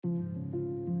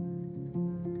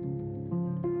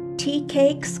Tea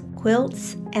Cakes,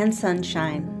 Quilts, and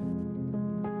Sunshine.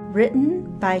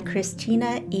 Written by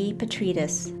Christina E.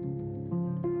 Petrides.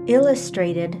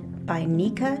 Illustrated by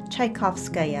Nika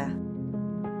Tchaikovskaya.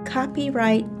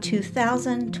 Copyright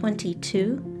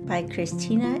 2022 by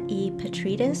Christina E.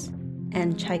 Petrides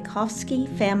and Tchaikovsky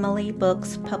Family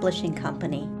Books Publishing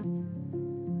Company.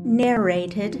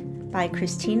 Narrated by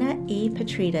Christina E.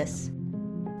 Petrides.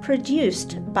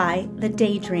 Produced by the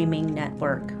Daydreaming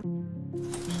Network.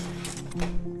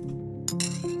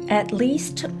 At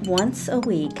least once a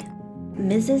week,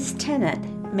 Mrs.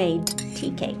 Tennant made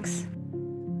tea cakes.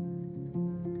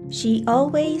 She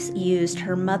always used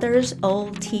her mother's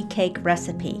old tea cake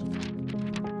recipe.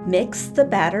 Mix the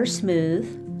batter smooth,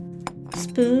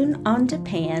 spoon onto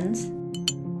pans,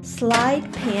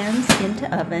 slide pans into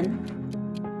oven,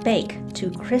 bake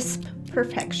to crisp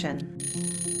perfection.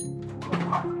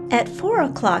 At 4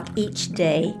 o'clock each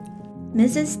day,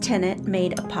 Mrs. Tennant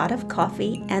made a pot of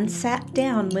coffee and sat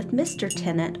down with Mr.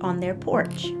 Tennant on their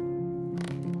porch.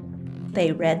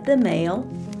 They read the mail,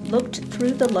 looked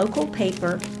through the local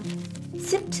paper,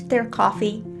 sipped their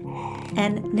coffee,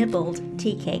 and nibbled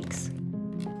tea cakes.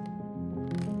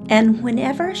 And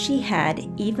whenever she had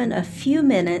even a few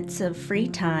minutes of free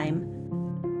time,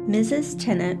 Mrs.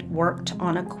 Tennant worked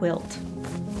on a quilt.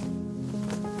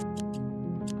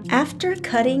 After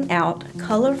cutting out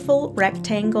colorful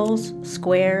rectangles,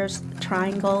 squares,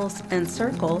 triangles, and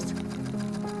circles,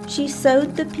 she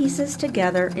sewed the pieces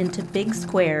together into big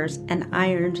squares and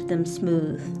ironed them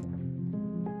smooth.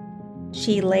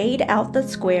 She laid out the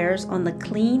squares on the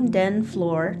clean den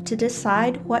floor to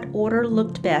decide what order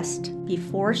looked best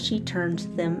before she turned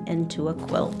them into a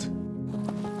quilt.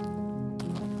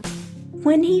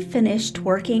 When he finished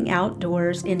working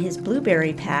outdoors in his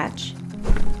blueberry patch,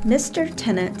 Mr.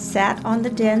 Tennant sat on the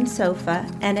den sofa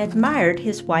and admired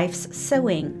his wife's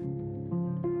sewing.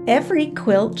 "Every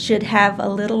quilt should have a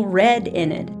little red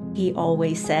in it," he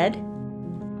always said,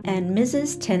 and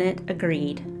Mrs. Tennant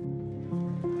agreed.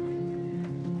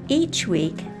 Each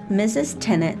week, Mrs.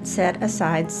 Tennant set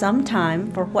aside some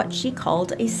time for what she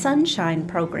called a sunshine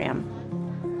program.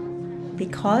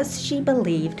 Because she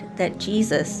believed that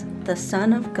Jesus, the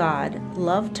Son of God,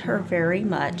 loved her very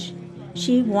much,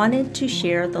 she wanted to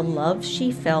share the love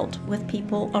she felt with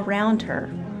people around her,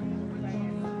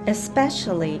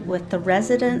 especially with the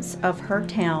residents of her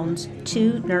town's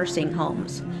 2 nursing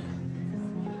homes.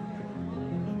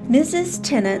 Mrs.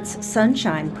 Tennant's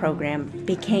Sunshine Program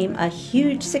became a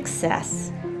huge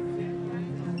success.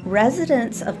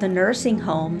 Residents of the nursing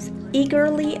homes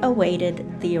eagerly awaited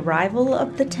the arrival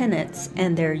of the Tennants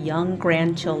and their young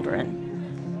grandchildren.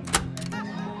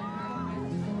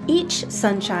 Each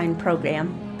Sunshine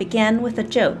Program began with a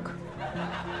joke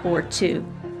or 2.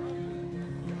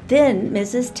 Then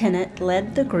Mrs. Tennant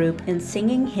led the group in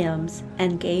singing hymns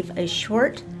and gave a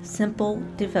short, simple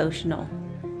devotional.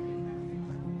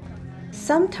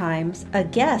 Sometimes a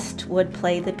guest would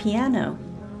play the piano.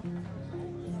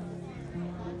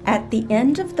 At the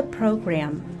end of the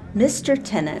program, Mr.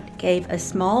 Tennant gave a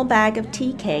small bag of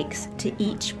tea cakes to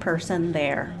each person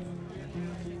there.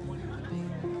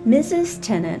 Mrs.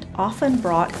 Tennant often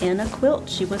brought in a quilt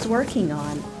she was working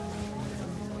on.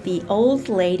 The old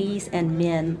ladies and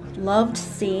men loved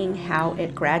seeing how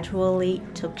it gradually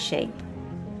took shape.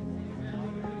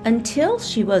 Until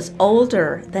she was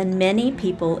older than many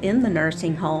people in the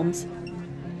nursing homes,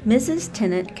 Mrs.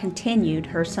 Tennant continued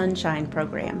her sunshine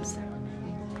programs.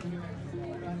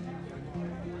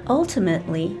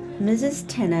 Ultimately, Mrs.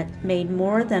 Tennant made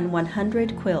more than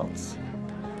 100 quilts.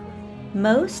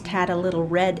 Most had a little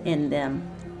red in them,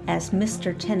 as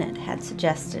Mr. Tennant had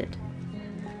suggested.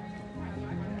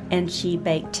 And she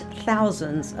baked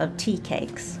thousands of tea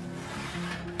cakes.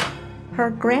 Her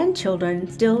grandchildren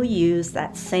still use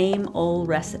that same old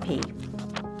recipe.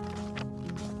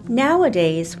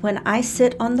 Nowadays, when I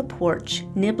sit on the porch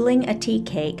nibbling a tea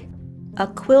cake, a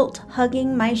quilt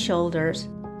hugging my shoulders,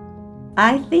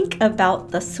 I think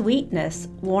about the sweetness,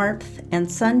 warmth,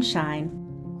 and sunshine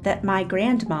that my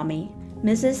grandmommy,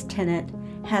 Mrs. Tennant,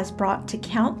 has brought to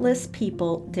countless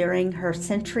people during her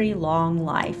century-long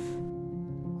life.